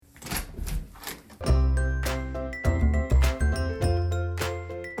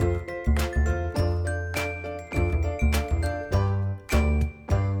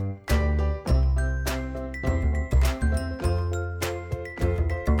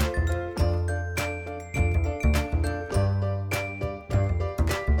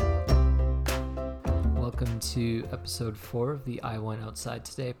to episode 4 of the I Went Outside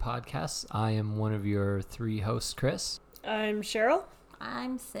Today podcast. I am one of your 3 hosts, Chris. I'm Cheryl.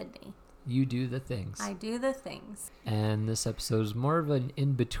 I'm Sydney. You do the things. I do the things. And this episode is more of an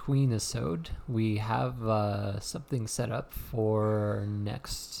in-between episode. We have something set up for our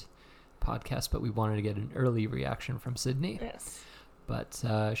next podcast, but we wanted to get an early reaction from Sydney. Yes. But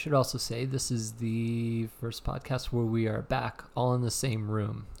I should also say this is the first podcast where we are back all in the same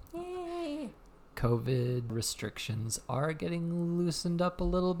room. Yay! COVID restrictions are getting loosened up a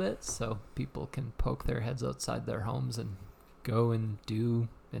little bit, so people can poke their heads outside their homes and go and do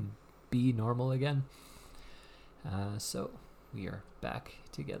and be normal again. So we are back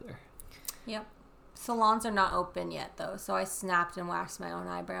together. Yep. Salons are not open yet, though, so I snapped and waxed my own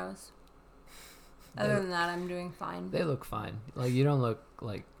eyebrows. Other than that, I'm doing fine. They look fine. Like, you don't look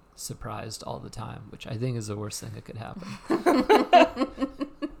like surprised all the time, which I think is the worst thing that could happen.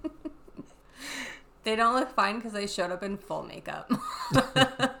 They don't look fine because I showed up in full makeup.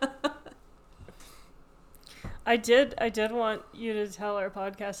 I did want you to tell our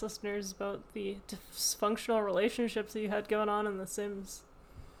podcast listeners about the dysfunctional relationships that you had going on in The Sims.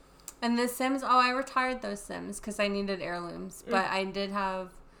 And the Sims, I retired those Sims because I needed heirlooms. But I did have,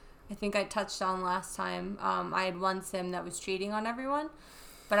 I think I touched on last time, I had one Sim that was cheating on everyone.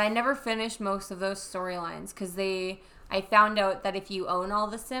 But I never finished most of those storylines because I found out that if you own all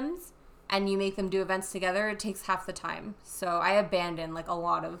the Sims and you make them do events together, it takes half the time. So I abandoned like a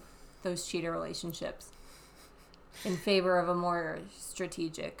lot of those cheater relationships in favor of a more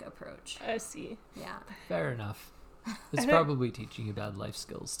strategic approach. I see. Yeah. Fair enough. It's probably teaching you bad life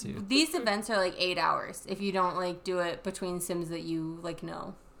skills too. These events are like 8 hours if you don't like do it between Sims that you like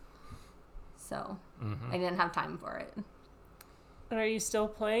know. So I didn't have time for it. And are you still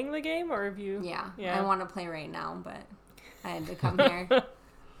playing the game, or have you? Yeah. Yeah. I want to play right now, but I had to come here.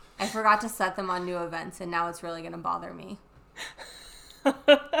 I forgot to set them on new events, and now it's really going to bother me.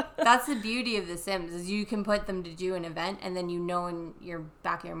 That's the beauty of The Sims, is you can put them to do an event, and then you know in your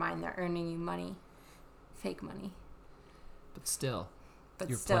back of your mind they're earning you money. Fake money. But still, But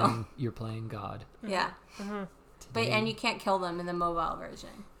you're playing God. Yeah. Mm-hmm. But and you can't kill them in the mobile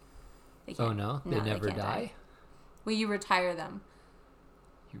version. They Oh can't. no? They never can't die? Well, you retire them,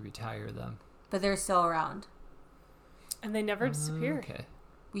 You retire them. but they're still around. And they never disappear. Okay.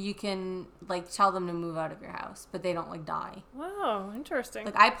 You can like tell them to move out of your house, but they don't like die. Wow, interesting.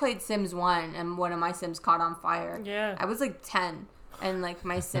 Like I played Sims 1 and one of my Sims caught on fire. Yeah. I was like 10 and like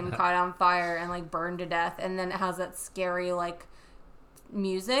my Sim caught on fire and like burned to death, and then it has that scary like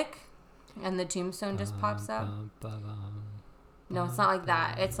music and the tombstone just pops up. No, it's not like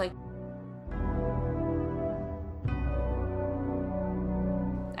that. It's like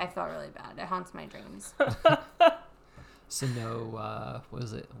I felt really bad. It haunts my dreams. So no, what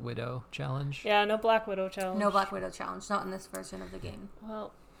was it, Widow challenge? Yeah, no Black Widow challenge. No Black Widow challenge, not in this version of the game.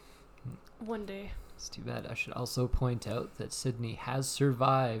 Well, one day. It's too bad. I should also point out that Sydney has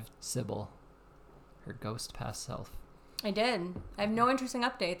survived Sybil, her ghost past self. I did. I have no interesting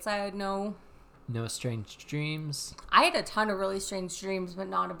updates. I had no... No strange dreams. I had a ton of really strange dreams, but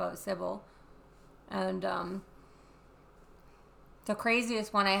not about Sybil. And the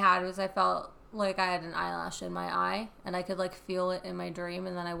craziest one I had was I felt like I had an eyelash in my eye, and I could like feel it in my dream,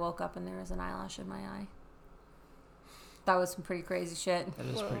 and then I woke up and there was an eyelash in my eye. That was some pretty crazy shit. That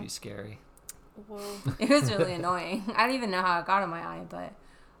is Whoa. pretty scary. Whoa. It was really annoying. I don't even know how it got in my eye, but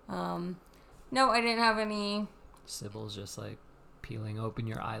no, I didn't have any. Sybil's just like peeling open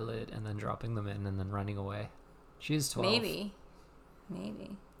your eyelid and then dropping them in and then running away. She's 12.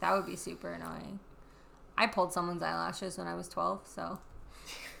 Maybe. That would be super annoying. I pulled someone's eyelashes when I was 12, so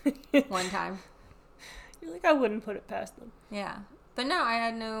one time. You're like, I wouldn't put it past them. Yeah. But no, I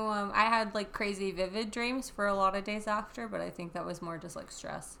had no, I had like crazy vivid dreams for a lot of days after, but I think that was more just like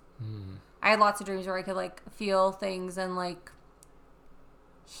stress. I had lots of dreams where I could like feel things and like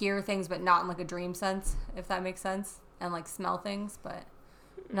hear things, but not in like a dream sense, if that makes sense, and like smell things, but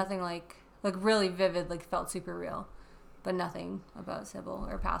nothing like really vivid, like felt super real, but nothing about Sybil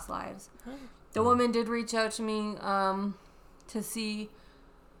or past lives. The woman did reach out to me to see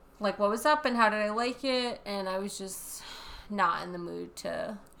like what was up and how did I like it, and I was just not in the mood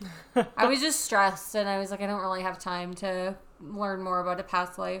to I was just stressed, and I was like, I don't really have time to learn more about a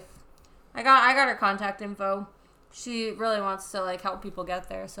past life. I got her contact info. She really wants to like help people get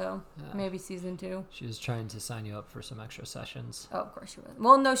there, so maybe season 2. She was trying to sign you up for some extra sessions. Oh, of course she was.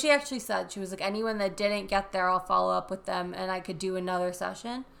 Well, no, she actually said, she was like, anyone that didn't get there, I'll follow up with them, and I could do another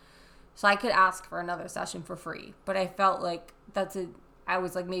session. So I could ask for another session for free, but I felt like I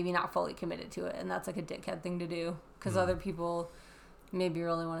was like maybe not fully committed to it, and that's like a dickhead thing to do, because other people maybe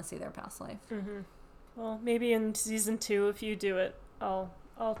really want to see their past life. Mm-hmm. Well, maybe in season 2, if you do it, I'll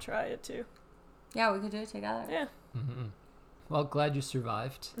try it too. Yeah, we could do it together. Yeah. Mm-hmm. Well, glad you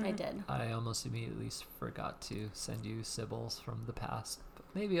survived. I did. I almost immediately forgot to send you Sybils from the past, but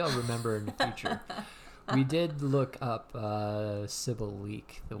maybe I'll remember in the future. We did look up Sybil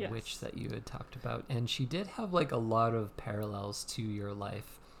Leek, the Yes. witch that you had talked about, and she did have like a lot of parallels to your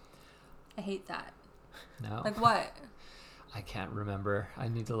life. I hate that. No? Like what? I can't remember. I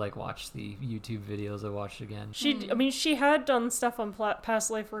need to like watch the YouTube videos I watched again. She had done stuff on past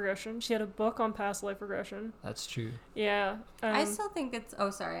life regression. She had a book on past life regression. That's true. Yeah. I still think it's... Oh,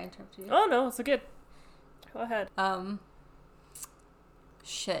 sorry, I interrupted you. Oh, no, it's good. Go ahead.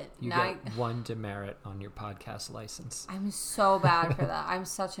 Shit. You Now get one demerit on your podcast license. I'm so bad for that. I'm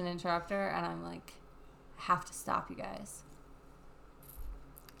such an interrupter, and I'm like, I have to stop you guys.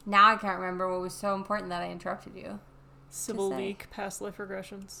 Now I can't remember what was so important that I interrupted you. Sybil say. Leek, past life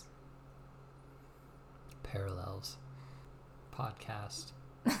regressions. Parallels. Podcast.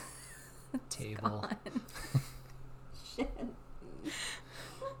 Table. Shit.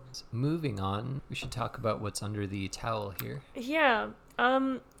 So moving on, we should talk about what's under the towel here. Yeah.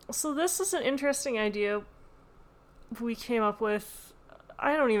 So this is an interesting idea we came up with.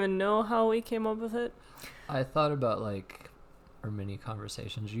 I don't even know how we came up with it. I thought about like our mini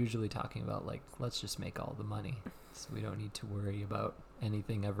conversations, usually talking about like, let's just make all the money so we don't need to worry about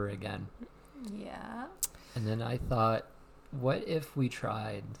anything ever again. Yeah. And then I thought, what if we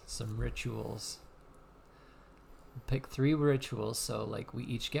tried some rituals? Pick 3 rituals, so like we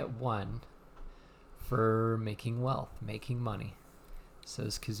each get one for making wealth, making money. So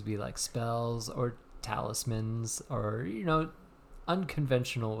this could be like spells or talismans or, you know,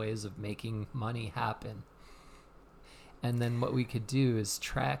 unconventional ways of making money happen. And then what we could do is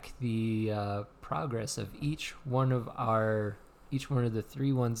track the progress of each one of the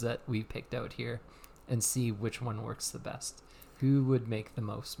 3 ones that we picked out here and see which one works the best. Who would make the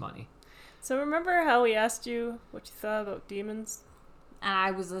most money? So remember how we asked you what you thought about demons? And I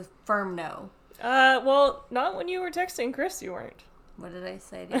was a firm no. Well, not when you were texting Chris, you weren't. What did I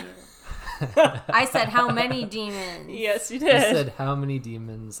say to you? I said, how many demons? Yes, you You did. said how many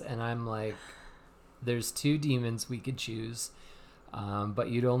demons, and I'm like, there's 2 demons we could choose, but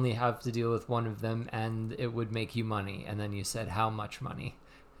you'd only have to deal with one of them, and it would make you money. And then you said how much money?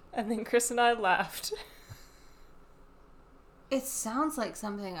 And then Chris and I laughed. It sounds like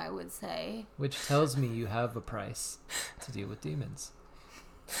something I would say. Which tells me you have a price to deal with demons.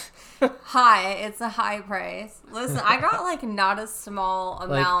 High. It's a high price. Listen, I got like not a small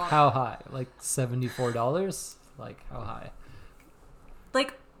amount. Like how high? Like $74? Like how high?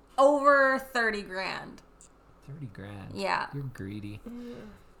 Like over 30 grand. 30 grand. Yeah. You're greedy.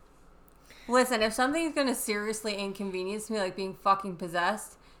 Listen, if something's gonna seriously inconvenience me, like being fucking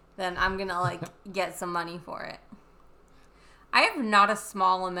possessed, then I'm gonna like get some money for it. I have not a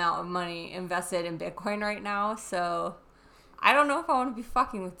small amount of money invested in Bitcoin right now, so I don't know if I want to be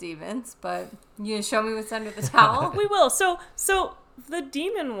fucking with demons, but you gonna show me what's under the towel? We will. So the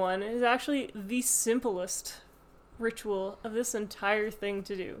demon one is actually the simplest ritual of this entire thing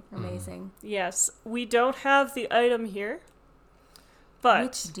to do. Amazing. Yes, we don't have the item here, but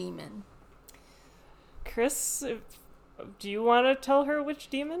Which demon? Chris, do you want to tell her which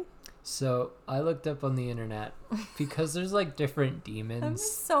demon? So I looked up on the internet because there's like different I'm demons,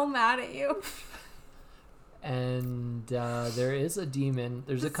 so mad at you. and there is a demon.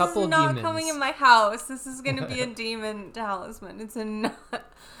 There's This a couple is not demons. coming in my house. This is gonna be a demon talisman. It's not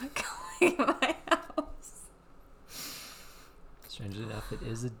coming in my house. Strangely enough, it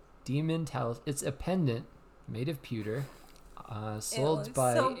is a demon talisman. It's a pendant made of pewter, sold looks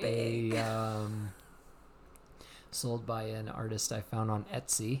by so big. sold by an artist I found on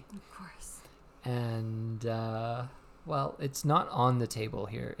Etsy. Of course. And well, it's not on the table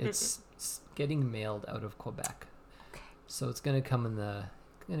here. It's getting mailed out of Quebec. Okay. So it's gonna come in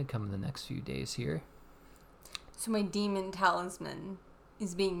the next few days here. So my demon talisman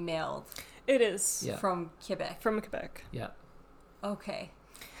is being mailed It is Yeah. from Quebec. from Quebec. Yeah. Okay.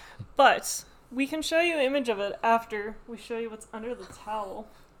 But we can show you an image of it after we show you what's under the towel.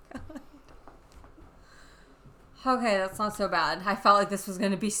 Okay, that's not so bad. I felt like this was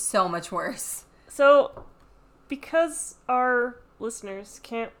going to be so much worse. So, because our listeners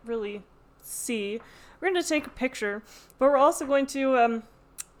can't really see, we're going to take a picture, but we're also going to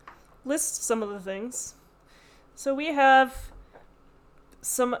list some of the things. So we have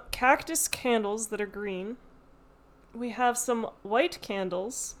some cactus candles that are green. We have some white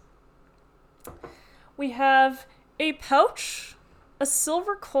candles. We have a pouch, a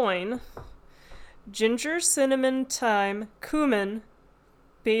silver coin, ginger, cinnamon, thyme, cumin,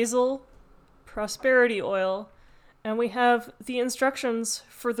 basil, prosperity oil, and we have the instructions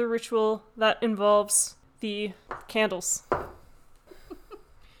for the ritual that involves the candles.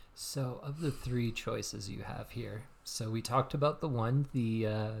 So, of the 3 choices you have here, so we talked about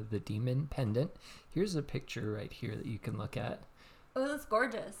the demon pendant. Here's a picture right here that you can look at. Oh, that's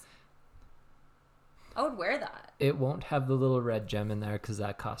gorgeous. I would wear that. It won't have the little red gem in there because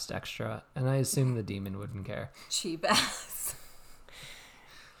that cost extra, and I assume the demon wouldn't care. Cheap ass.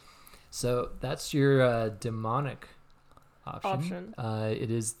 So that's your demonic option. Option. It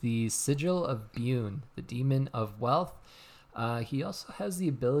is the Sigil of Bune, the demon of wealth. He also has the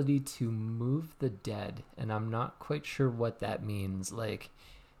ability to move the dead, and I'm not quite sure what that means, like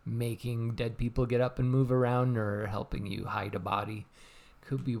making dead people get up and move around or helping you hide a body.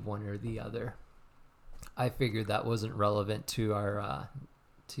 Could be one or the other. I figured that wasn't relevant to our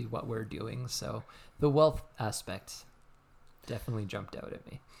to what we're doing, so the wealth aspect definitely jumped out at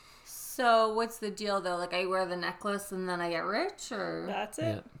me. So what's the deal though? Like I wear the necklace and then I get rich, or That's it.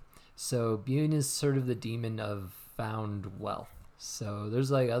 Yeah. So Bune is sort of the demon of found wealth. So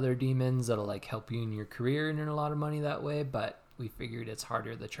there's like other demons that'll like help you in your career and earn a lot of money that way, but we figured it's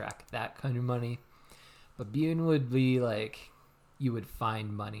harder to track that kind of money. But Bune would be like you would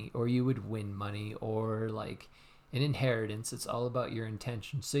find money or you would win money or like an inheritance. It's all about your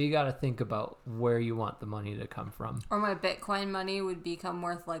intention. So you got to think about where you want the money to come from. or my Bitcoin money would become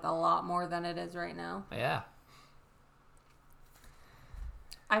worth like a lot more than it is right now. Yeah.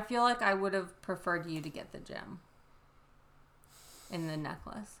 I feel like I would have preferred you to get the gem in the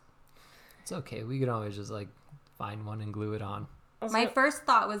necklace. It's okay. We could always just like find one and glue it on. My first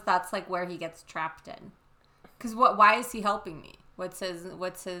thought was that's like where he gets trapped in. Because why is he helping me? What's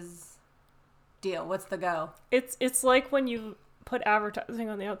his deal? What's the go? It's like when you put advertising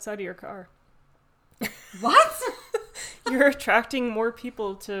on the outside of your car. What? You're attracting more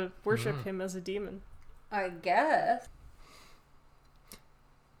people to worship him as a demon. I guess.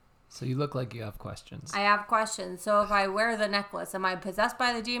 So you look like you have questions. I have questions. So if I wear the necklace, am I possessed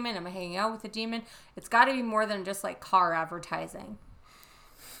by the demon? Am I hanging out with the demon? It's got to be more than just like car advertising.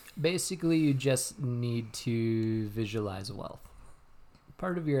 Basically, you just need to visualize wealth.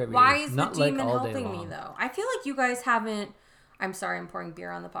 Part of your everyday. Why is the not like demon all day helping me long. though? I feel like you guys haven't. I'm sorry, I'm pouring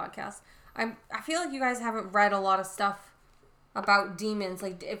beer on the podcast. I feel like you guys haven't read a lot of stuff about demons.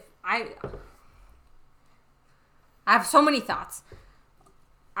 Like if I have so many thoughts.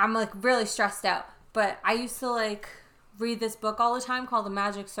 I'm like really stressed out. But I used to like read this book all the time called The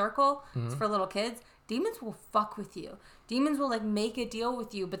Magic Circle. It's for little kids. Demons will fuck with you. Demons will like make a deal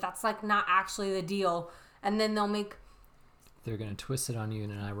with you, but that's like not actually the deal. And then they'll make. They're gonna twist it on you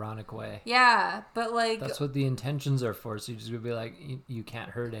in an ironic way. Yeah, but like. That's what the intentions are for. So you just gonna be like, you can't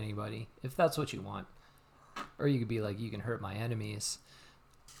hurt anybody if that's what you want, or you could be like, you can hurt my enemies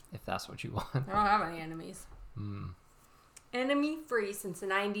if that's what you want. I don't have any enemies. Enemy free since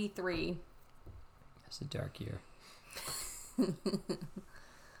 '93. It's a dark year.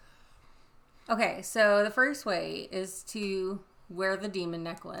 Okay, so the first way is to wear the demon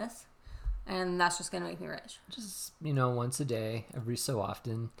necklace, and that's just gonna make me rich. Just once a day, every so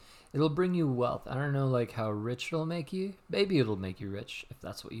often, it'll bring you wealth. I don't know like how rich it'll make you. Maybe it'll make you rich if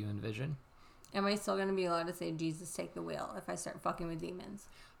that's what you envision. Am I still gonna be allowed to say Jesus take the wheel if I start fucking with demons?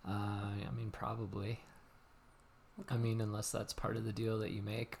 I mean, probably. Okay. I mean, unless that's part of the deal that you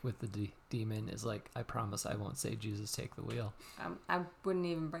make with the demon is like, I promise I won't say Jesus take the wheel. I wouldn't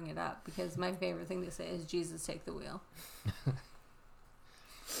even bring it up because my favorite thing to say is Jesus take the wheel.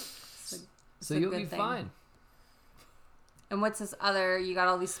 So you'll be fine. And what's this other? You got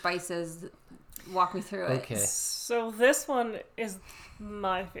all these spices. Walk me through it. Okay. So this one is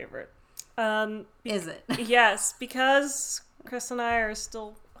my favorite. Is it? Yes, because Chris and I are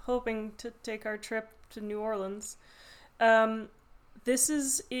still hoping to take our trip to New Orleans. This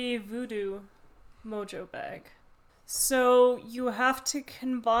is a voodoo mojo bag. So you have to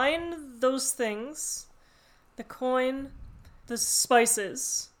combine those things, the coin, the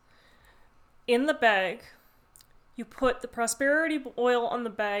spices, in the bag. You put the prosperity oil on the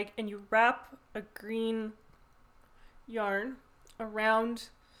bag and you wrap a green yarn around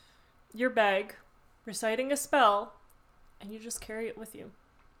your bag, reciting a spell, and you just carry it with you.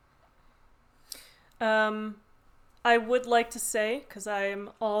 I would like to say, because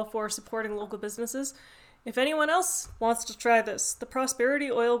I'm all for supporting local businesses, if anyone else wants to try this, the prosperity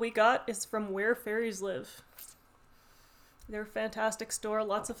oil we got is from Where Fairies Live. They're a fantastic store,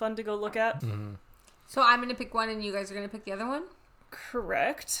 lots of fun to go look at. Mm-hmm. So I'm gonna pick one, and you guys are gonna pick the other one.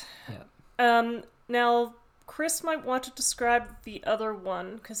 Correct. Yeah. Now, Chris might want to describe the other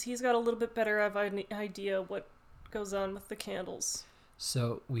one, because he's got a little bit better of an idea what goes on with the candles.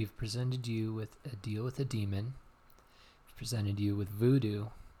 So we've presented you with a deal with a demon. We've presented you with voodoo.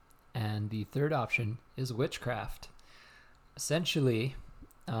 And the third option is witchcraft. Essentially,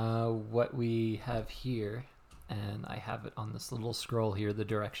 what we have here, and I have it on this little scroll here, the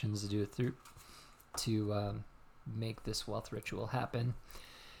directions to do it through to make this wealth ritual happen.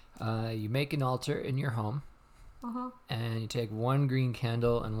 You make an altar in your home, and you take one green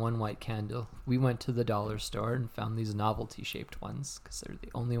candle and one white candle. We went to the dollar store and found these novelty shaped ones because they're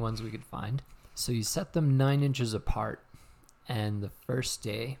the only ones we could find. So you set them 9 inches apart, and the first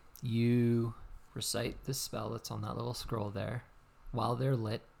day you recite the spell that's on that little scroll there while they're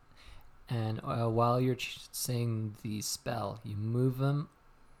lit. And while you're saying the spell, you move them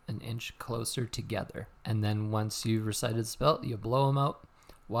an inch closer together. And then once you've recited the spell, you blow them out.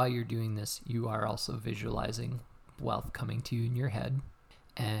 While you're doing this, you are also visualizing wealth coming to you in your head.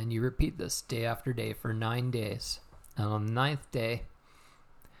 And you repeat this day after day for 9 days. And on the 9th day,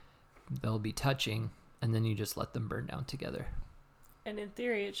 they'll be touching, and then you just let them burn down together. And in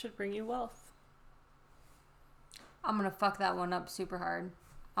theory, it should bring you wealth. I'm gonna fuck that one up super hard.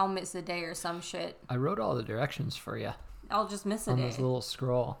 I'll miss a day or some shit. I wrote all the directions for you I'll just miss a on day. this little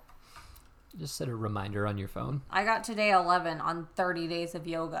scroll. Just set a reminder on your phone. I got to day 11 on 30 days of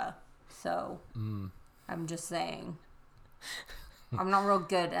yoga. So, I'm just saying. I'm not real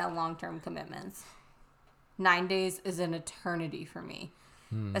good at long-term commitments. 9 days is an eternity for me.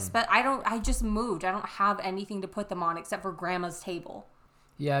 I just moved. I don't have anything to put them on except for grandma's table.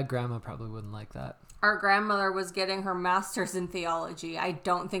 Yeah, grandma probably wouldn't like that. Our grandmother was getting her master's in theology. I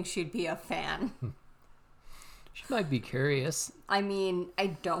don't think she'd be a fan. She might be curious. I mean, I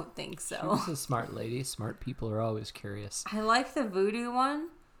don't think so. She's a smart lady. Smart people are always curious. I like the voodoo one,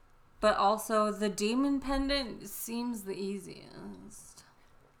 but also the demon pendant seems the easiest.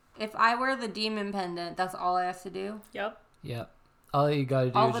 If I wear the demon pendant, that's all I have to do? Yep. Yep. All you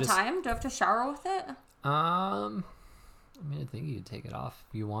gotta do all is the just... time? Do I have to shower with it? I mean, I think you could take it off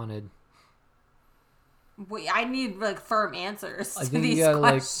if you wanted. Wait, I need like firm answers I to think you these gotta,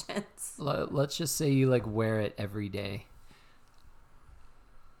 questions. Let's just say you wear it every day.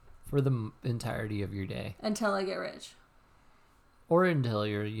 For the entirety of your day. Until I get rich. Or until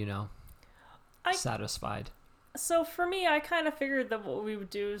you're, satisfied. So for me, I kind of figured that what we would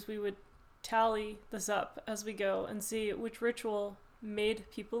do is we would tally this up as we go and see which ritual made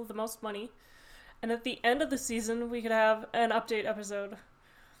people the most money. And at the end of the season, we could have an update episode.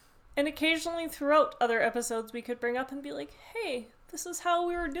 And occasionally throughout other episodes, we could bring up and be like, hey, this is how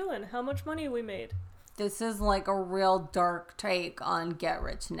we were doing, how much money we made. This is like a real dark take on Get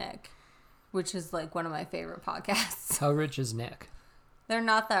Rich Nick, which is like one of my favorite podcasts. How rich is Nick? They're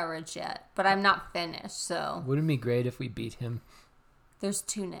not that rich yet, but I'm not finished, so. Wouldn't it be great if we beat him? There's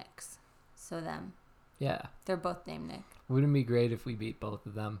 2 Nicks, so them. Yeah. They're both named Nick. Wouldn't it be great if we beat both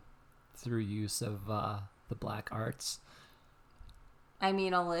of them through use of the black arts? I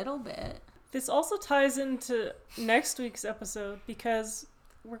mean, a little bit. This also ties into next week's episode because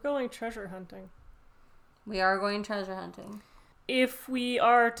we're going treasure hunting. We are going treasure hunting. If we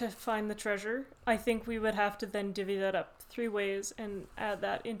are to find the treasure, I think we would have to then divvy that up 3 ways and add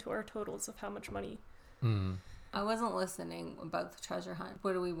that into our totals of how much money. I wasn't listening about the treasure hunt.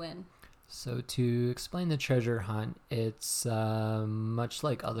 What do we win? So to explain the treasure hunt, it's much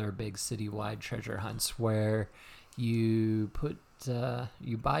like other big citywide treasure hunts where you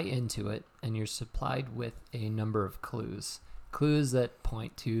you buy into it and you're supplied with a number of clues that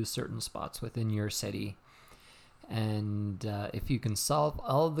point to certain spots within your city. And if you can solve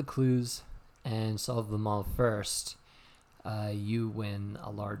all of the clues and solve them all first, you win a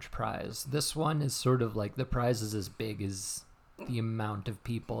large prize. This one is sort of like the prize is as big as the amount of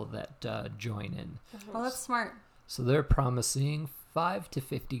people that join in. Oh, that's smart. So they're promising 5 to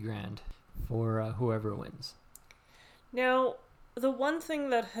 50 grand for whoever wins. Now, the one thing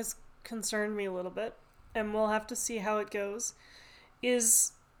that has concerned me a little bit, and we'll have to see how it goes,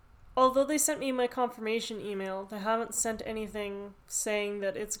 is although they sent me my confirmation email, they haven't sent anything saying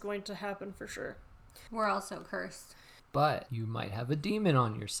that it's going to happen for sure. We're also cursed. But you might have a demon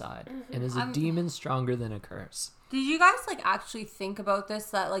on your side. And is a demon stronger than a curse? Did you guys actually think about this,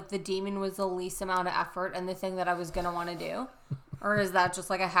 that the demon was the least amount of effort and the thing that I was going to want to do? Or is that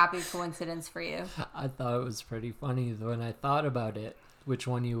just a happy coincidence for you? I thought it was pretty funny when I thought about it, which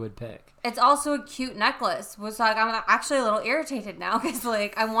one you would pick. It's also a cute necklace. I'm actually a little irritated now because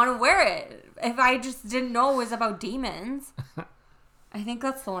I want to wear it. If I just didn't know it was about demons. I think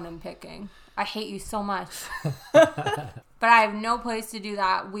that's the one I'm picking. I hate you so much. But I have no place to do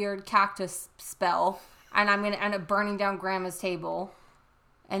that weird cactus spell. And I'm going to end up burning down Grandma's table.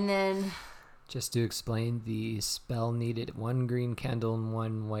 And then... Just to explain, the spell needed 1 green candle and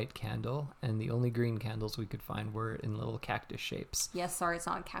 1 white candle, and the only green candles we could find were in little cactus shapes. Yes, sorry, it's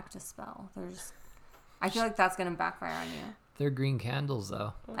not a cactus spell. I feel like that's gonna backfire on you. They're green candles,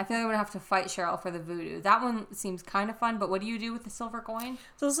 though. I feel like I'm gonna have to fight Cheryl for the voodoo. That one seems kind of fun, but what do you do with the silver coin?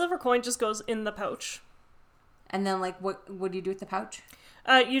 So the silver coin just goes in the pouch. And then, like, what do you do with the pouch?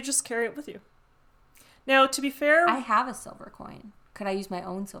 You just carry it with you. Now, to be fair, I have a silver coin. Could I use my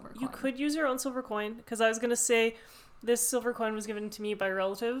own silver coin? you could use your own silver coin, because I was going to say this silver coin was given to me by a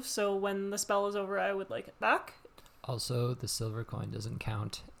relative, so when the spell is over, I would like it back. Also, the silver coin doesn't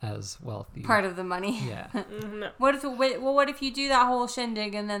count as wealthy. Part of the money. Yeah. No. What if you do that whole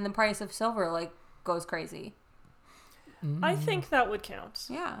shindig and then the price of silver like goes crazy? I think that would count.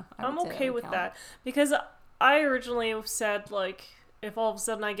 Yeah, I'm would say okay would with count. that, because I originally said, like, if all of a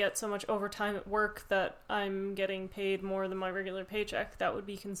sudden I get so much overtime at work that I'm getting paid more than my regular paycheck, that would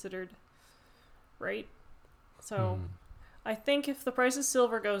be considered right. So I think if the price of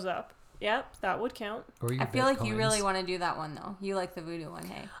silver goes up, yep, that would count. Or your I feel like you bitcoins. really want to do that one though. You like the voodoo one,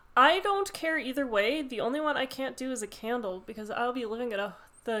 hey? I don't care either way. The only one I can't do is a candle, because I'll be living at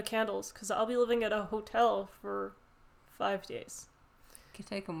I'll be living at a hotel for 5 days You could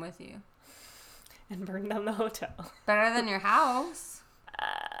take them with you. and burn down the hotel. Better than your house.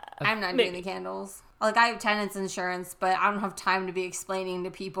 I'm not doing maybe. the candles. Like, I have tenants insurance, but I don't have time to be explaining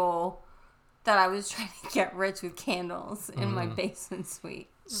to people that I was trying to get rich with candles in my basement suite.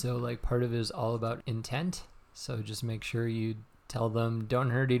 So, like, part of it is all about intent. So just make sure you tell them,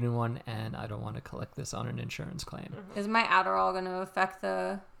 don't hurt anyone, and I don't want to collect this on an insurance claim. Is my Adderall going to affect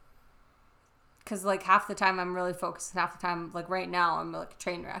the... Because, like, half the time I'm really focused, and half the time, like, right now, I'm, like, a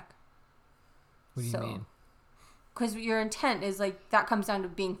train wreck. What do you mean? Because your intent is, like, that comes down to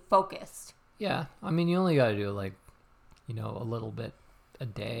being focused. Yeah, I mean, you only got to do, like, you know, a little bit a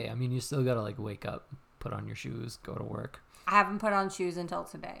day. I mean, you still got to, like, wake up, put on your shoes, go to work. I haven't put on shoes until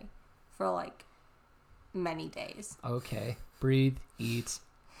today. For, like, many days. Okay. Breathe, eat.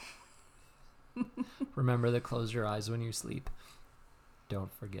 Remember to close your eyes when you sleep.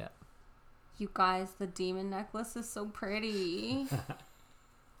 Don't forget. You guys, the demon necklace is so pretty.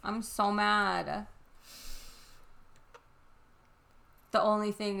 I'm so mad. The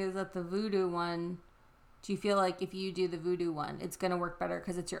only thing is that the voodoo one, do you feel like if you do the voodoo one, it's going to work better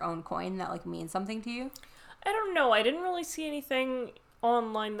because it's your own coin that, like, means something to you? I don't know. I didn't really see anything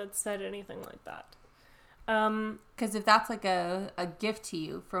online that said anything like that. Because if that's, like, a gift to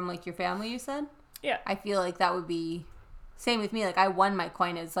you from, like, your family, you said? Yeah. I feel like that would be... Same with me. Like, I won my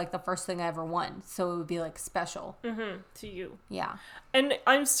coin. It's, like, the first thing I ever won. So it would be, like, special. To you. Yeah. And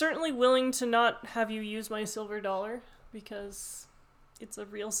I'm certainly willing to not have you use my silver dollar, because it's a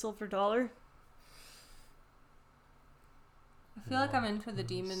real silver dollar. I feel like I'm in for the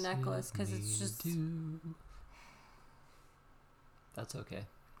demon necklace because it's just That's okay.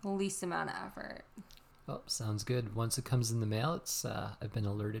 the least amount of effort. Well, sounds good. Once it comes in the mail, it's I've been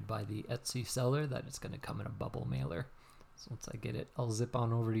alerted by the Etsy seller that it's going to come in a bubble mailer. So once I get it, I'll zip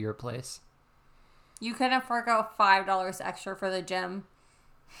on over to your place. You could have forgo $5 extra for the gem.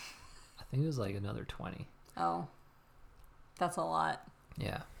 I think it was like another 20. Oh, that's a lot.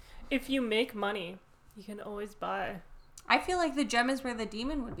 Yeah. If you make money, you can always buy. I feel like the gem is where the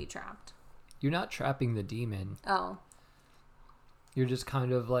demon would be trapped. You're not trapping the demon. Oh. You're just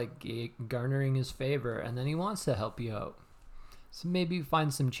kind of like garnering his favor, and then he wants to help you out. So maybe you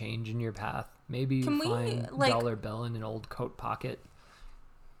find some change in your path. Maybe you find a dollar bill in an old coat pocket.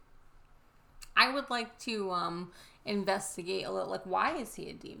 I would like to investigate a little. Like, why is he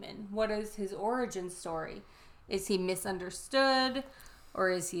a demon? What is his origin story? Is he misunderstood? Or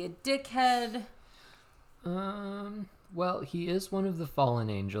is he a dickhead? Well, he is one of the fallen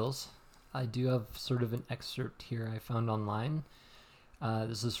angels. I do have sort of an excerpt here I found online.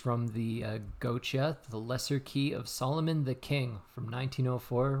 This is from the Gotia, The Lesser Key of Solomon the King, from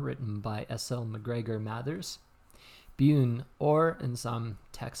 1904, written by S.L. McGregor Mathers. Bune, or in some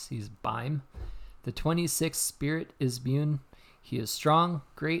texts he's Bime. The 26th spirit is Bune. He is strong,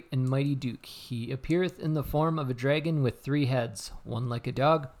 great, and mighty duke. He appeareth in the form of a dragon with 3 heads, one like a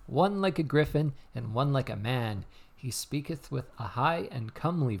dog, one like a griffin, and one like a man. He speaketh with a high and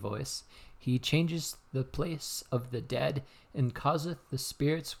comely voice. He changeth the place of the dead, and causeth the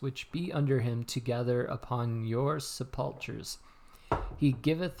spirits which be under him to gather upon your sepulchres. He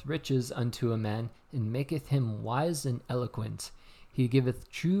giveth riches unto a man, and maketh him wise and eloquent. He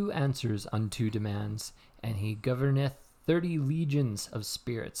giveth true answers unto demands, and he governeth 30 legions of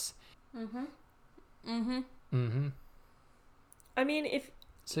spirits. I mean, if...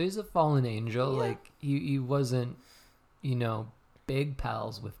 So he's a fallen angel. Yeah. Like, he wasn't, you know, big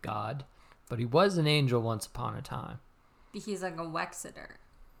pals with God, But he was an angel once upon a time. He's like a Wexiter.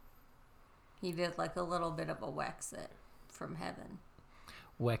 He did like a little bit of a Wexit from heaven.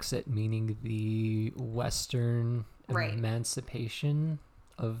 Wexit meaning the Western Right. emancipation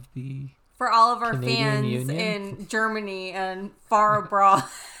of the... For all of our Canadian fans Union? in Germany and far abroad.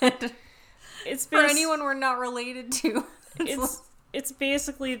 It's For anyone we're not related to. It's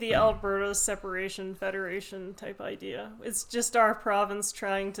basically the Alberta Separation Federation type idea. It's just our province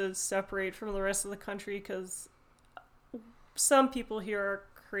trying to separate from the rest of the country because some people here are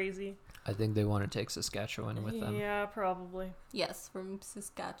crazy. I think they want to take Saskatchewan with them. Yeah, probably. Yes, from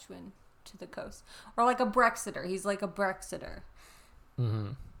Saskatchewan to the coast. Or like a Brexiter. He's like a Brexiter.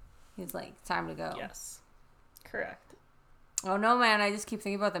 Mm-hmm. He's like, time to go. Yes. Correct. Oh no, man, I just keep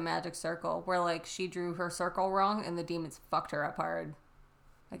thinking about the magic circle where like she drew her circle wrong and the demons fucked her up hard.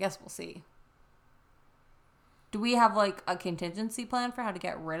 I guess we'll see. Do we have like a contingency plan for how to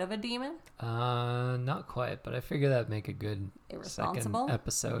get rid of a demon? Not quite, but I figure that'd make a good Irresponsible? second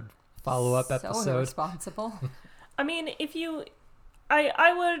episode. Follow-up So episode. irresponsible. I mean, if you...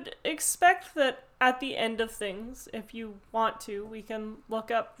 I would expect that at the end of things, if you want to, we can look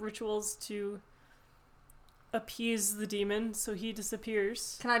up rituals to appease the demon so he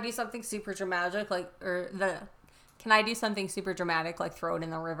disappears. Can I do something super dramatic like throw it in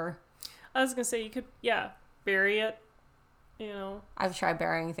the river? I was gonna say you could, bury it, I've tried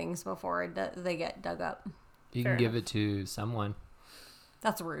burying things before they get dug up. You Fair can give enough. it to someone.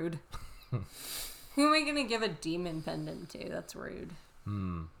 That's rude. Who am I going to give a demon pendant to? That's rude. I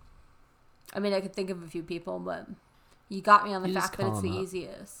mean, I could think of a few people, but you got me on the You just fact that call it's the them up.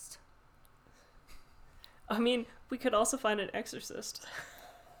 easiest. I mean, we could also find an exorcist.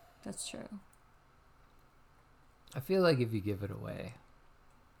 That's true. I feel like if you give it away,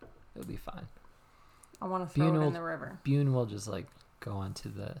 it'll be fine. I want to throw it Bune in the river. Bune will just like go on to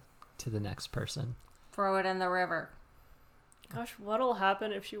the next person. Throw it in the river. Gosh, what'll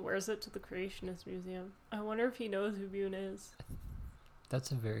happen if she wears it to the Creationist Museum? I wonder if he knows who Bune is.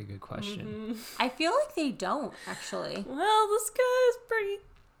 That's a very good question. I feel like they don't, actually. Well, this guy is pretty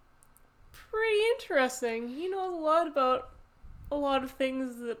interesting. He knows a lot about a lot of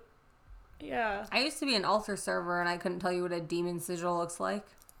things that, yeah. I used to be an altar server, and I couldn't tell you what a demon sigil looks like.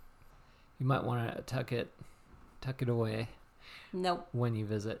 You might want to tuck it away Nope. when you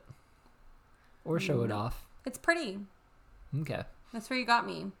visit, or show it off. It's pretty. Okay. That's where you got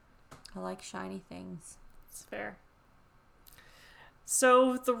me. I like shiny things. It's fair.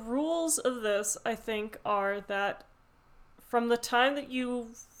 So the rules of this, I think, are that from the time that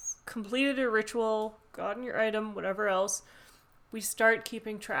you've completed a ritual, gotten your item, whatever else, we start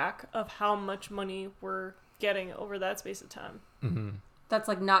keeping track of how much money we're getting over that space of time. Mm-hmm. That's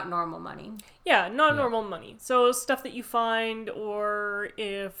like not normal money. Yeah, not normal money. So stuff that you find, or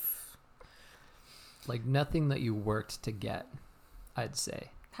if... Like nothing that you worked to get, I'd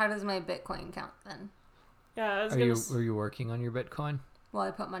say. How does my Bitcoin count then? Yeah, I was Are you working on your Bitcoin? Well, I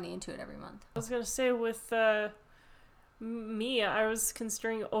put money into it every month. I was gonna say with me, I was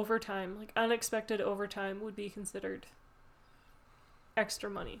considering overtime. Like unexpected overtime would be considered extra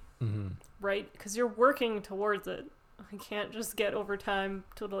money, right? Because you're working towards it. I can't just get overtime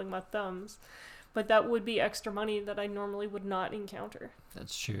twiddling my thumbs, but that would be extra money that I normally would not encounter.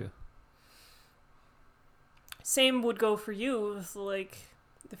 That's true. Same would go for you with like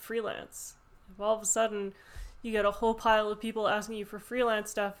the freelance. If all of a sudden you get a whole pile of people asking you for freelance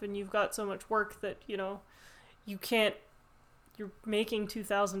stuff and you've got so much work that, you can't, you're making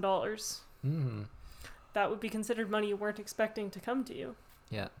 $2,000. Mm-hmm. That would be considered money you weren't expecting to come to you.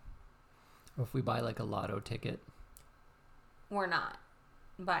 Yeah. Or if we buy like a lotto ticket. We're not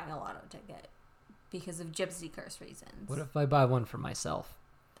buying a lotto ticket because of gypsy curse reasons. What if I buy one for myself?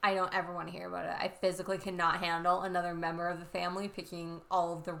 I don't ever want to hear about it. I physically cannot handle another member of the family picking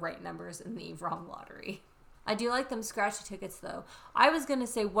all of the right numbers in the wrong lottery. I do like them scratchy tickets, though. I was going to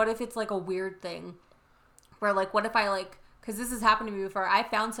say, what if it's like a weird thing where, like, what if I, like, because this has happened to me before. I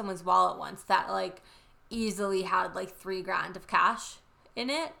found someone's wallet once that, like, easily had, like, $3,000 of cash in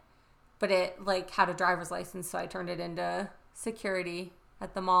it, but it, like, had a driver's license, so I turned it into security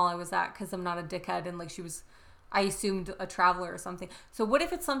at the mall I was at because I'm not a dickhead, and, like, I assumed a traveler or something. So what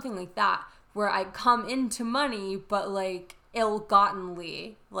if it's something like that where I come into money, but like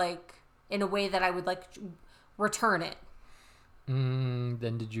ill-gottenly, like in a way that I would like return it? Then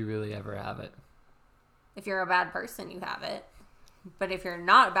did you really ever have it? If you're a bad person, you have it. But if you're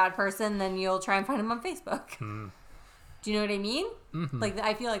not a bad person, then you'll try and find them on Facebook. Do you know what I mean? Mm-hmm. Like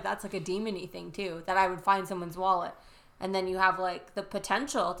I feel like that's like a demon-y thing too, that I would find someone's wallet and then you have like the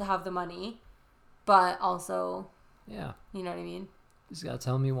potential to have the money, but also, yeah, you know what I mean? He's got to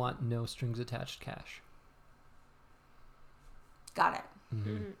tell him you want no strings attached cash. Got it.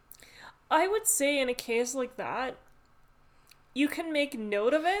 Mm-hmm. I would say in a case like that, you can make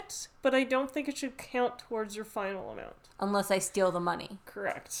note of it, but I don't think it should count towards your final amount. Unless I steal the money.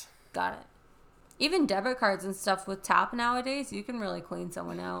 Correct. Got it. Even debit cards and stuff with Tap nowadays, you can really clean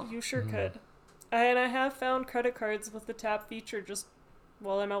someone out. You sure could. And I have found credit cards with the Tap feature just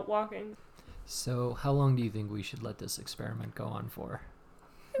while I'm out walking. So how long do you think we should let this experiment go on for?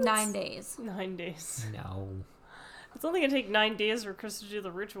 9 days. 9 days. No. It's only going to take 9 days for Chris to do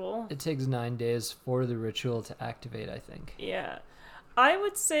the ritual. It takes 9 days for the ritual to activate, I think. Yeah. I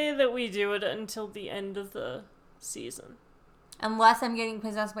would say that we do it until the end of the season. Unless I'm getting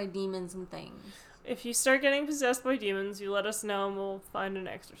possessed by demons and things. If you start getting possessed by demons, you let us know and we'll find an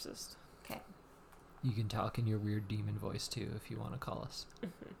exorcist. Okay. You can talk in your weird demon voice, too, if you want to call us.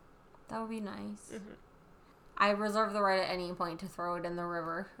 Mm-hmm. That would be nice. Mm-hmm. I reserve the right at any point to throw it in the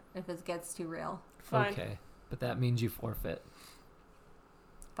river if it gets too real. Fine. Okay, but that means you forfeit.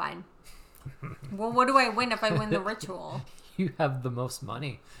 Fine. Well, what do I win if I win the ritual? You have the most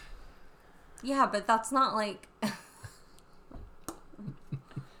money. Yeah, but that's not like...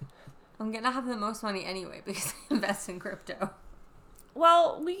 I'm gonna have the most money anyway because I invest in crypto.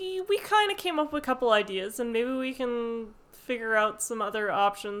 Well, we kind of came up with a couple ideas, and maybe we can figure out some other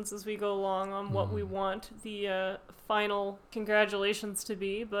options as we go along on what we want the final congratulations to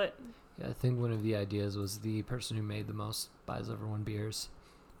be, but... Yeah, I think one of the ideas was the person who made the most buys everyone beers.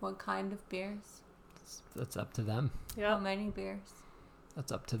 What kind of beers? That's up to them. Yeah. How many beers?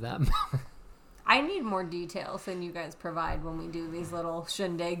 That's up to them. I need more details than you guys provide when we do these little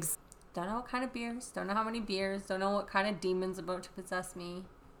shindigs. Don't know what kind of beers, don't know how many beers, don't know what kind of demon's about to possess me.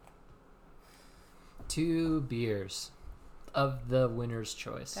 2 beers of the winner's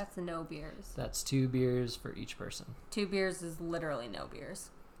choice. That's no beers. That's 2 beers for each person. 2 beers is literally no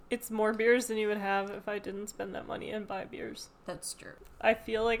beers. It's more beers than you would have if I didn't spend that money and buy beers. That's true. I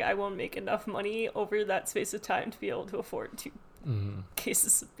feel like I won't make enough money over that space of time to be able to afford 2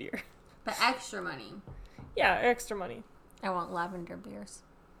 cases of beer. But extra money. Yeah, extra money. I want lavender beers.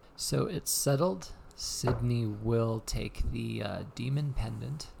 So it's settled. Sydney will take the demon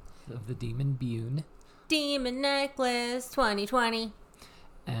pendant of the demon Bune. Demon necklace 2020.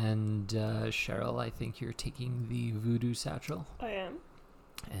 And Cheryl, I think you're taking the voodoo satchel. I am.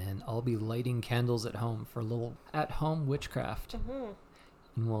 And I'll be lighting candles at home for a little at-home witchcraft. Mm-hmm.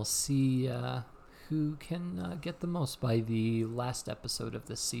 And we'll see who can get the most by the last episode of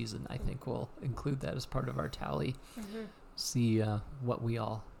this season. I think we'll include that as part of our tally. Mm-hmm. See what we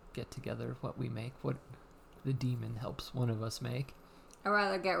all get together, what we make, what the demon helps one of us make. I'd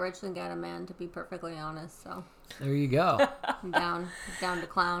rather get rich than get a man, to be perfectly honest, so There you go. I'm down to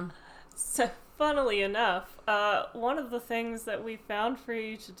clown. So, funnily enough, one of the things that we found for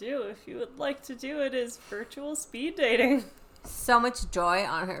you to do, if you would like to do it, is virtual speed dating. So much joy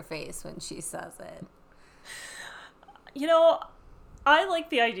on her face when she says it. You know, I like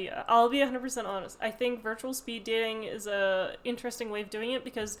the idea. I'll be 100% honest. I think virtual speed dating is a interesting way of doing it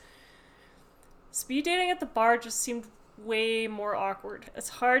because speed dating at the bar just seemed way more awkward. It's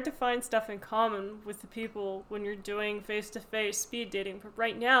hard to find stuff in common with the people when you're doing face-to-face speed dating. But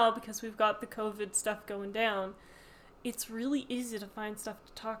right now, because we've got the COVID stuff going down, it's really easy to find stuff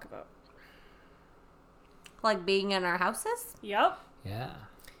to talk about. Like being in our houses? Yep. Yeah.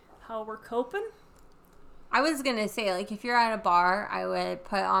 How we're coping. I was gonna say, like, if you're at a bar, I would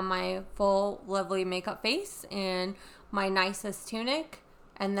put on my full lovely makeup face and my nicest tunic,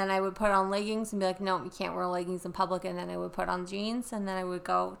 and then I would put on leggings and be like, no, you can't wear leggings in public, and then I would put on jeans, and then I would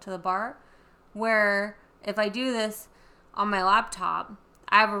go to the bar. Where, if I do this on my laptop,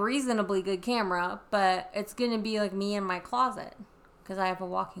 I have a reasonably good camera, but it's gonna be like me in my closet, because I have a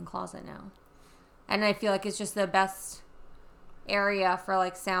walk-in closet now. And I feel like it's just the best area for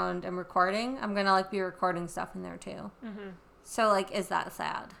like sound and recording. I'm gonna like be recording stuff in there too. Mm-hmm. So like, is that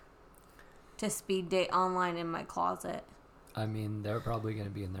sad to speed date online in my closet? I mean, they're probably going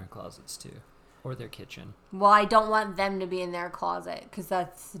to be in their closets too, or their kitchen. Well, I don't want them to be in their closet because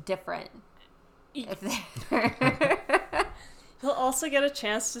that's different. If You'll also get a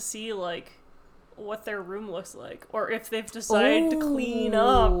chance to see like what their room looks like, or if they've decided to clean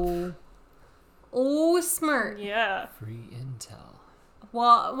up. Oh, smart. Yeah. Free intel.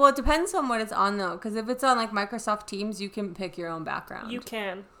 Well, it depends on what it's on though, because if it's on like Microsoft Teams, you can pick your own background. You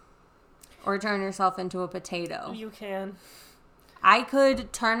can. Or turn yourself into a potato. You can. I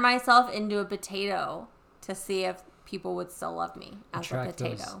could turn myself into a potato to see if people would still love me as a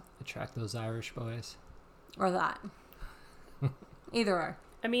potato. Attract those Irish boys. Or that. Either or.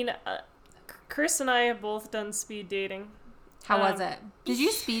 I mean, Chris and I have both done speed dating, How was it? Did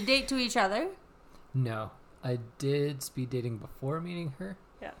you speed date to each other? No, I did speed dating before meeting her.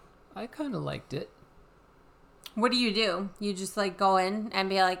 Yeah. I kind of liked it. What do? You just like go in and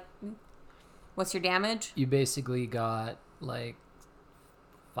be like, what's your damage? You basically got like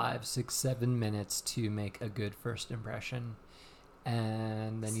 5, 6, 7 minutes to make a good first impression.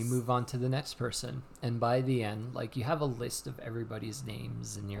 And then you move on to the next person. And by the end, like, you have a list of everybody's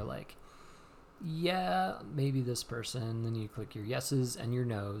names and you're like, yeah, maybe this person. Then you click your yeses and your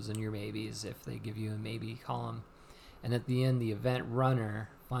nos and your maybes if they give you a maybe column. And at the end, the event runner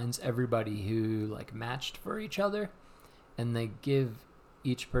finds everybody who like matched for each other, and they give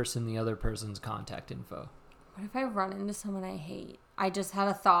each person the other person's contact info. What if I run into someone I hate? I just had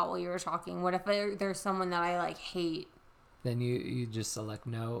a thought while you were talking. What if there's someone that I like hate? Then you just select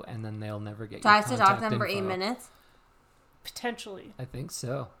no, and then they'll never get Do your I have to talk to them for info. 8 minutes? Potentially. I think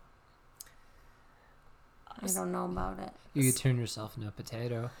so. I don't know about it. You could turn yourself into a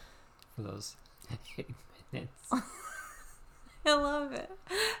potato for those 8 minutes. I love it.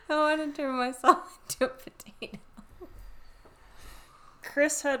 I want to turn myself into a potato.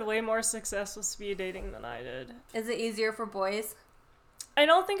 Chris had way more success with speed dating than I did. Is it easier for boys? I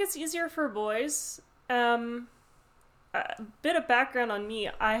don't think it's easier for boys. A bit of background on me.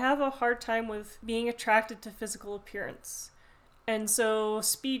 I have a hard time with being attracted to physical appearance. And so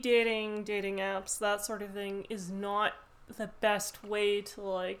speed dating, dating apps, that sort of thing is not the best way to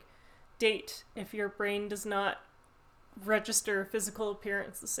like date if your brain does not register physical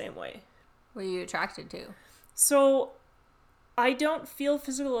appearance the same way. What are you attracted to? So I don't feel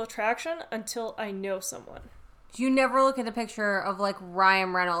physical attraction until I know someone. You never look at a picture of like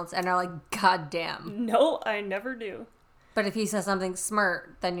Ryan Reynolds and are like, God damn. No, I never do. But if he says something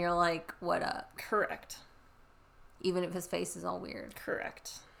smart, then you're like, what up? Correct. Even if his face is all weird.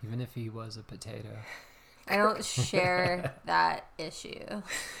 Correct. Even if he was a potato. I don't share that issue.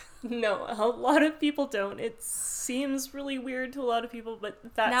 No, a lot of people don't. It seems really weird to a lot of people, but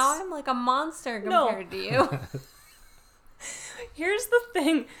that's... Now I'm like a monster compared to you. Here's the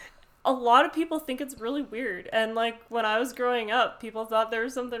thing. A lot of people think it's really weird. And, like, when I was growing up, people thought there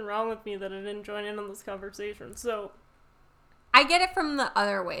was something wrong with me that I didn't join in on this conversation. So... I get it from the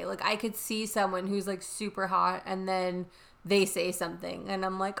other way. Like, I could see someone who's, like, super hot, and then they say something, and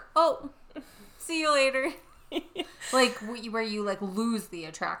I'm like, oh, see you later. Like, where you, like, lose the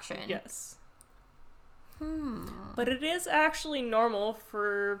attraction. Yes. But it is actually normal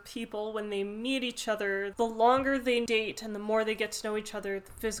for people when they meet each other, the longer they date and the more they get to know each other,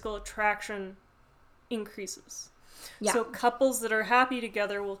 the physical attraction increases. Yeah. So couples that are happy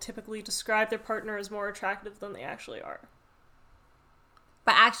together will typically describe their partner as more attractive than they actually are.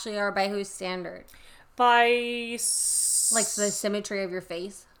 But actually are by whose standard? By... Like the symmetry of your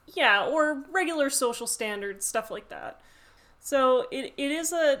face? Yeah, or regular social standards, stuff like that. So it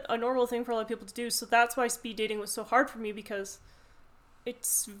is a normal thing for a lot of people to do, so that's why speed dating was so hard for me, because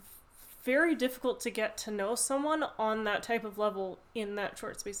it's very difficult to get to know someone on that type of level in that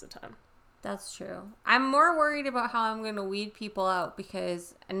short space of time. That's true. I'm more worried about how I'm going to weed people out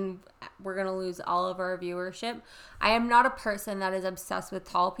and we're going to lose all of our viewership. I am not a person that is obsessed with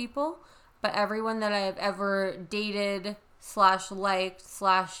tall people, but everyone that I have ever dated / liked /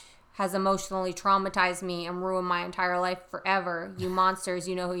 has emotionally traumatized me and ruined my entire life forever, you monsters,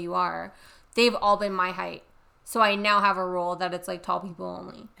 you know who you are, they've all been my height. So I now have a rule that it's like tall people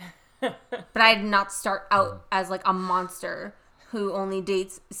only. But I did not start out as like a monster who only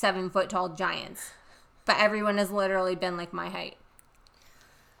dates 7-foot tall giants. But everyone has literally been like my height.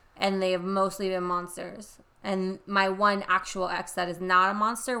 And they have mostly been monsters. And my one actual ex that is not a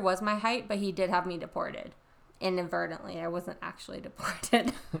monster was my height, but he did have me deported. Inadvertently. I wasn't actually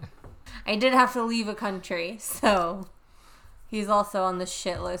deported. I did have to leave a country, so he's also on the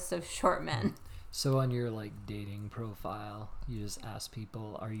shit list of short men. So on your like dating profile, you just ask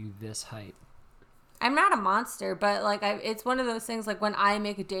people, are you this height? I'm not a monster, but like it's one of those things, like when I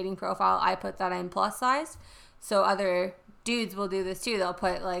make a dating profile, I put that I'm plus size. So other dudes will do this too. They'll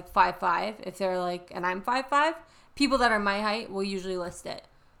put like 5'5" if they're like, and I'm 5'5". People that are my height will usually list it.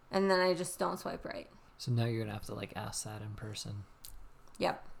 And then I just don't swipe right. So now you're going to have to like ask that in person.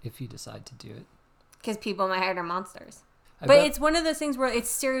 Yep. If you decide to do it. Because people my height are monsters. I But bet. it's one of those things where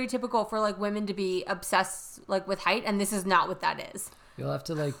it's stereotypical for like women to be obsessed like with height, and this is not what that is. You'll have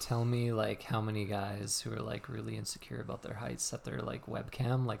to like tell me like how many guys who are like really insecure about their height set their like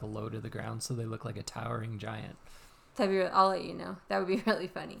webcam like low to the ground so they look like a towering giant. I'll let you know. That would be really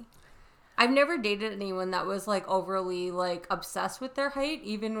funny. I've never dated anyone that was like overly like obsessed with their height,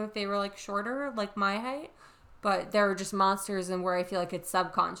 even if they were like shorter, like my height. But they're just monsters, and where I feel like it's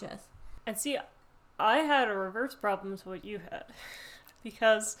subconscious. And see, I had a reverse problem to what you had.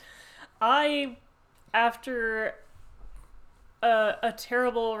 Because I, after a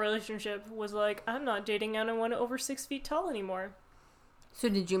terrible relationship, was like, I'm not dating anyone over 6 feet tall anymore. So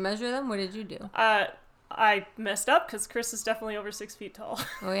did you measure them? What did you do? I messed up because Chris is definitely over 6 feet tall.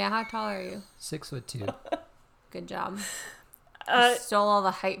 Oh yeah, how tall are you? 6'2". Good job. You stole all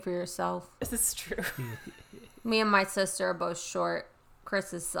the height for yourself. This is true. Me and my sister are both short.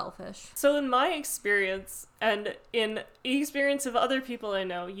 Chris is selfish. So in my experience, and in the experience of other people I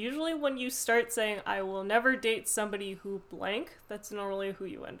know, usually when you start saying, I will never date somebody who blank, that's normally who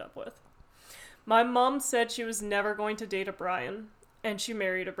you end up with. My mom said she was never going to date a Brian, and she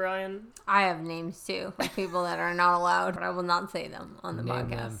married a Brian. I have names too of people that are not allowed, but I will not say them on the Name podcast.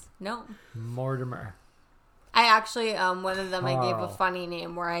 them. No. Mortimer. I actually, one of them I gave a Carl. funny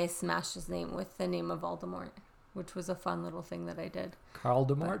name where I smashed his name with the name of Voldemort, which was a fun little thing that I did. Carl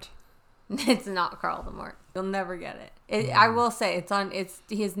DeMort? It's not Carl DeMort. You'll never get it. I will say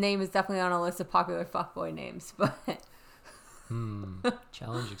his name is definitely on a list of popular fuckboy names, but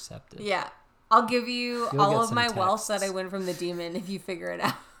Challenge accepted. yeah. I'll give you You'll all get of some my wealth that I texts. win from the demon if you figure it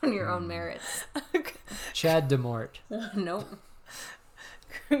out on your own merits. Chad DeMort. Nope.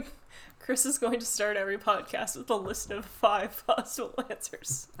 Chris is going to start every podcast with a list of 5 possible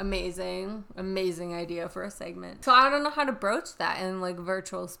answers. Amazing. Amazing idea for a segment. So I don't know how to broach that in like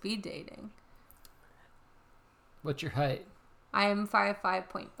virtual speed dating. What's your height? I am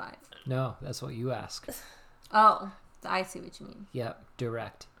 5'5.5". No, that's what you ask. Oh, I see what you mean. Yep,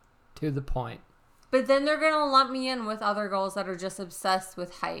 direct. To the point. But then they're going to lump me in with other girls that are just obsessed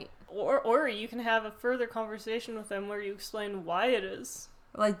with height. Or you can have a further conversation with them where you explain why it is.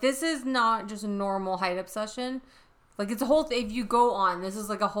 Like, this is not just a normal height obsession. Like, it's a whole if you go on, this is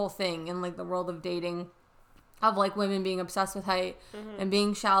like a whole thing in like the world of dating, of like women being obsessed with height and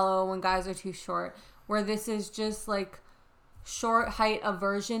being shallow when guys are too short, where this is just like short height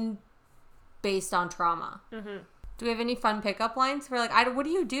aversion based on trauma. Do we have any fun pickup lines for like, what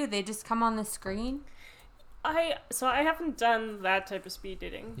do? They just come on the screen? I haven't done that type of speed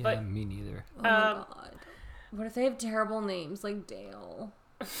dating, Yeah, but me neither. Oh my god. What if they have terrible names like Dale?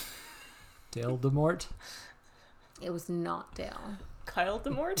 Dale DeMort? It was not Dale. Kyle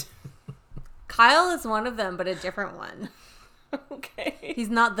DeMort? Kyle is one of them, but a different one. Okay. He's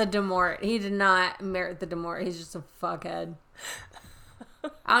not the Demort. He did not merit the Demort. He's just a fuckhead.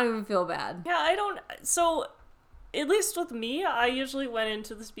 I don't even feel bad. Yeah, so at least with me, I usually went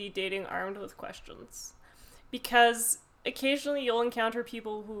into the speed dating armed with questions. Because occasionally you'll encounter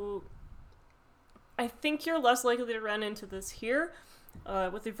people who, I think you're less likely to run into this here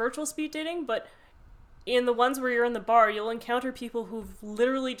with the virtual speed dating, but in the ones where you're in the bar, you'll encounter people who've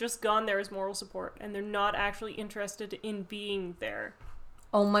literally just gone there as moral support, and they're not actually interested in being there.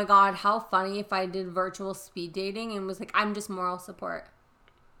 Oh my god, how funny if I did virtual speed dating and was like, I'm just moral support.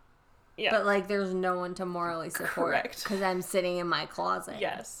 Yeah. But like, there's no one to morally support. Correct. Because I'm sitting in my closet.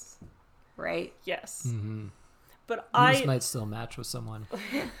 Yes. Right? Yes. Mm-hmm. But You just might still match with someone.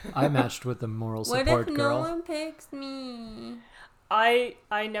 I matched with a moral What support if girl. no one picks me? I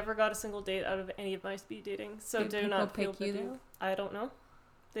never got a single date out of any of my speed dating, so Did do people not feel pick you, bad. though? I don't know.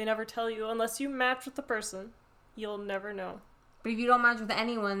 They never tell you unless you match with the person. You'll never know. But if you don't match with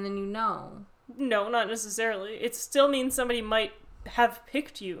anyone, then you know. No, not necessarily. It still means somebody might have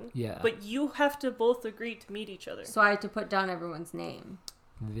picked you. Yeah. But you have to both agree to meet each other. So I have to put down everyone's name.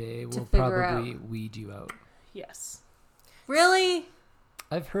 They will figure probably weed you out. Yes. Really?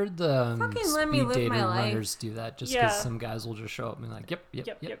 I've heard the Fucking let me speed live dating my life. runners do that just Yeah. because some guys will just show up and be like, yep.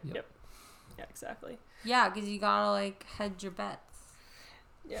 Yep. Yeah, exactly. Yeah, because you gotta like hedge your bets.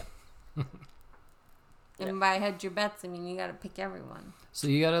 Yeah. And by hedge your bets, I mean you gotta pick everyone. So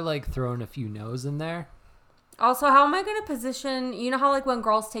you gotta like throw in a few no's in there. Also, how am I gonna position? You know how like when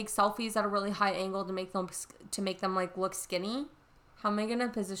girls take selfies at a really high angle to make them like look skinny? How am I gonna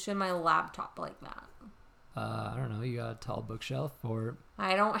position my laptop like that? I don't know. You got a tall bookshelf, or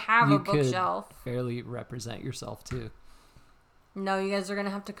I don't have you a bookshelf. could fairly represent yourself too. No, you guys are gonna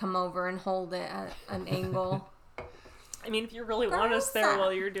have to come over and hold it at an angle. I mean, if you really want us there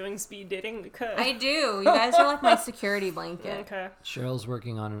while you're doing speed dating, we could. I do. You guys are like my security blanket. Okay. Cheryl's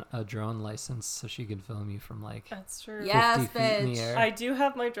working on a drone license so she can film you from like That's true. Yeah. 50 Yes, feet in the bitch. air. I do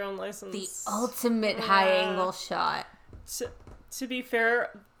have my drone license. The ultimate high angle shot. To be fair,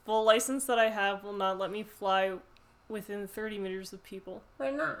 the license that I have will not let me fly within 30 meters of people.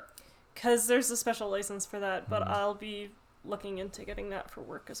 Why not? Because there's a special license for that, but I'll be looking into getting that for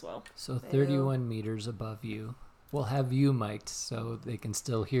work as well. So 31 meters above you. We'll have you mic'd so they can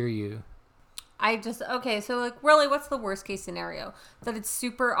still hear you. Okay, so, like, really, what's the worst case scenario? That it's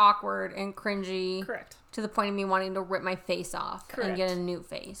super awkward and cringy. Correct. To the point of me wanting to rip my face off and get a new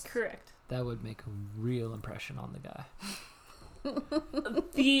face. Correct. That would make a real impression on the guy.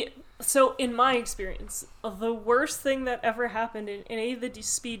 So in my experience, the worst thing that ever happened in any of the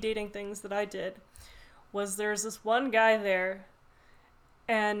speed dating things that I did was there's this one guy there,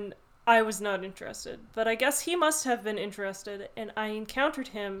 and I was not interested. But I guess he must have been interested, and I encountered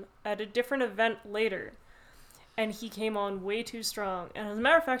him at a different event later. And he came on way too strong. And as a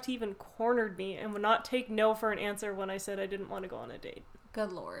matter of fact, he even cornered me and would not take no for an answer when I said I didn't want to go on a date.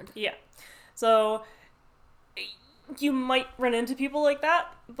 Good Lord. Yeah. So you might run into people like that,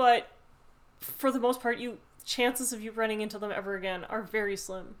 but for the most part, chances of you running into them ever again are very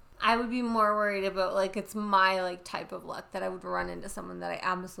slim. I would be more worried about, like, it's my, like, type of luck that I would run into someone that I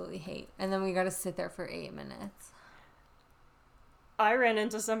absolutely hate. And then we got to sit there for 8 minutes. I ran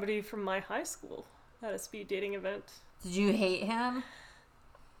into somebody from my high school at a speed dating event. Did you hate him?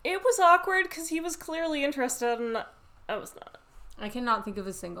 It was awkward because he was clearly interested and I was not. I cannot think of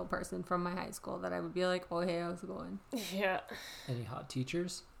a single person from my high school that I would be like, oh, hey, how's it going? Yeah. Any hot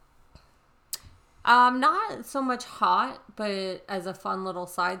teachers? Not so much hot, but as a fun little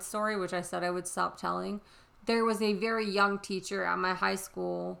side story, which I said I would stop telling, there was a very young teacher at my high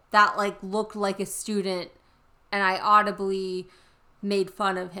school that, like, looked like a student, and I audibly made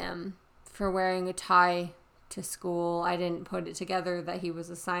fun of him for wearing a tie to school. I didn't put it together that he was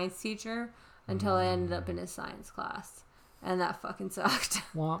a science teacher until I ended up in his science class. And that fucking sucked.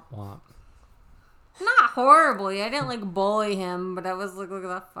 Womp womp. Not horribly. I didn't, like, bully him, but I was like, look at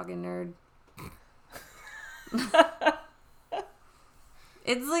that fucking nerd.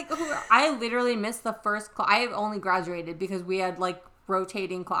 It's like, I literally missed the first class. I have only graduated because we had, like,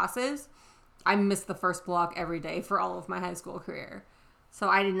 rotating classes. I missed the first block every day for all of my high school career. So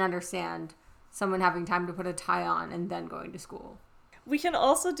I didn't understand someone having time to put a tie on and then going to school. We can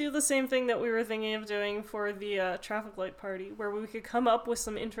also do the same thing that we were thinking of doing for the traffic light party, where we could come up with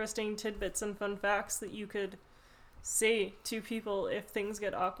some interesting tidbits and fun facts that you could say to people if things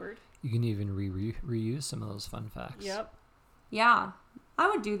get awkward. You can even reuse some of those fun facts. Yep. Yeah, I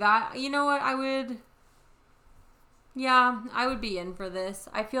would do that. You know what? I would be in for this.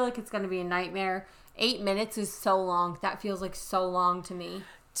 I feel like it's going to be a nightmare. 8 minutes is so long. That feels like so long to me.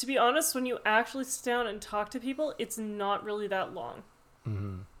 To be honest, when you actually sit down and talk to people, it's not really that long.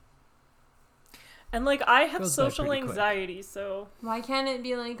 Mm-hmm. And, like, I have Goes by social pretty anxiety, so... Why can't it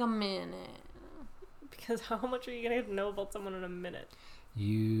be like a minute? Because how much are you going to know about someone in a minute?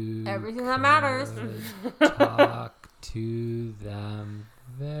 You Everything that matters. Talk to them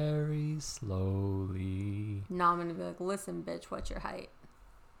very slowly. No, I'm gonna be like, listen, bitch, what's your height?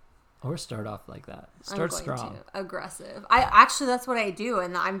 Or start off like that. Start strong. Aggressive. That's what I do,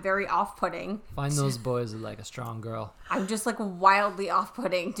 and I'm very off-putting. Find those boys that like a strong girl. I'm just, like, wildly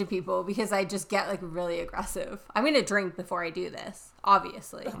off-putting to people because I just get, like, really aggressive. I'm gonna drink before I do this,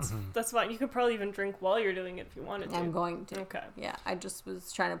 obviously. That's fine. You could probably even drink while you're doing it if you wanted to. I'm going to. Okay. Yeah, I just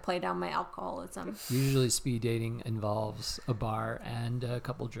was trying to play down my alcoholism. Usually speed dating involves a bar and a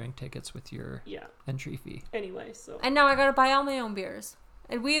couple drink tickets with your entry fee. Anyway, so... And now I gotta buy all my own beers.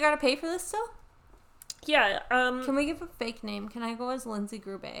 And we gotta pay for this still? Yeah, Can we give a fake name? Can I go as Lindsay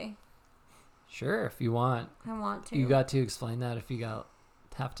Grube? Sure, if you want. I want to. You got to explain that if you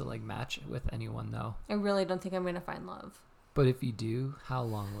have to, like, match it with anyone, though. I really don't think I'm gonna find love. But if you do, how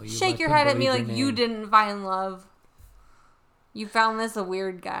long will you Shake let your them head at me believe like your you name? didn't find love. You found this a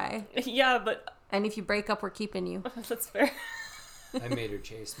weird guy. Yeah, but... And if you break up, we're keeping you. That's fair. I made her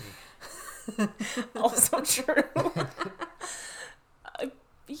chase me. Also true.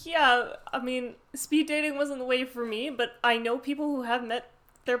 Yeah, I mean, speed dating wasn't the way for me, but I know people who have met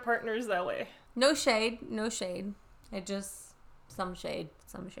their partners that way. No shade. No shade. It just... Some shade.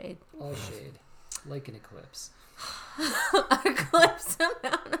 Some shade. All shade. Like an eclipse. Eclipse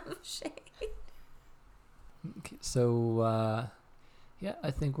amount of shade. Okay, so, yeah,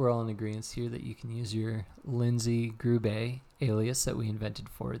 I think we're all in agreement here that you can use your Lindsay Grube alias that we invented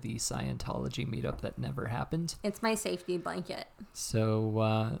for the Scientology meetup that never happened. It's my safety blanket.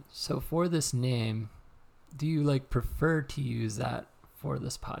 So, so for this name, do you, like, prefer to use that for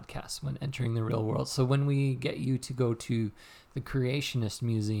this podcast when entering the real world? So when we get you to go to the Creationist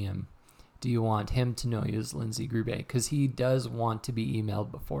Museum, do you want him to know you as Lindsay Grube? Because he does want to be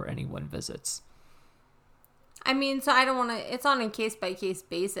emailed before anyone visits. I mean, so I don't want to... It's on a case-by-case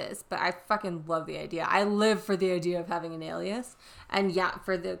basis, but I fucking love the idea. I live for the idea of having an alias. And yeah,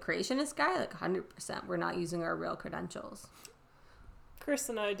 for the creationist guy, like 100%, we're not using our real credentials. Chris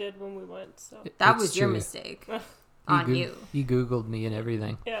and I did when we went, so... That It's was your true. mistake. On you. He Googled me and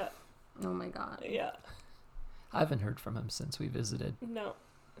everything. Yeah. Oh my god. Yeah. I haven't heard from him since we visited. No.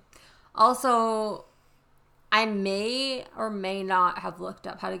 Also, I may or may not have looked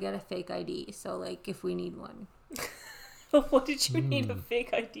up how to get a fake ID. So, like, if we need one. What did you need a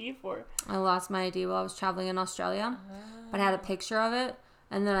fake ID for? I lost my ID while I was traveling in Australia, but I had a picture of it.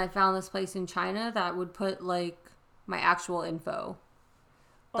 And then I found this place in China that would put, like, my actual info,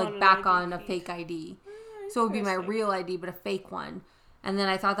 like, back on a fake ID. So it would be my real ID, but a fake one. And then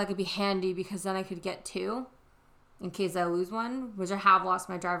I thought that could be handy because then I could get two in case I lose one, which I have lost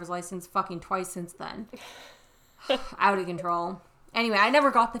my driver's license fucking twice since then. Out of control. Anyway, I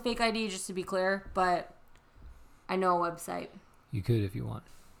never got the fake ID, just to be clear, but I know a website. You could if you want.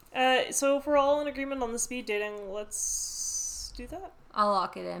 So if we're all in agreement on the speed dating, let's do that. I'll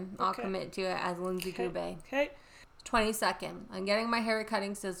lock it in. I'll Okay. commit to it as Lindsay Gube. Okay. 22nd. I'm getting my hair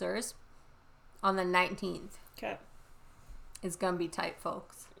cutting scissors on the 19th. Okay. It's gonna be tight,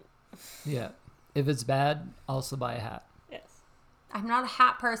 folks. Yeah. If it's bad, also buy a hat. Yes. I'm not a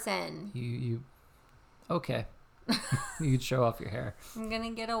hat person. You okay. You could show off your hair. I'm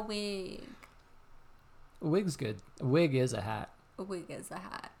gonna get a wig. A wig's good. A wig is a hat. A wig is a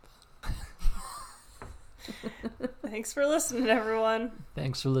hat. Thanks for listening, everyone.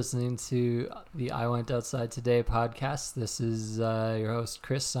 Thanks for listening to the I Went Outside Today podcast. This is your host,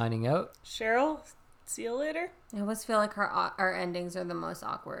 Chris, signing out. Cheryl, see you later. I always feel like our endings are the most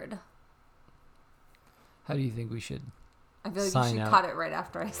awkward. How do you think we should I feel like sign you should out? cut it right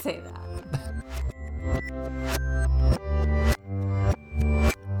after I say that.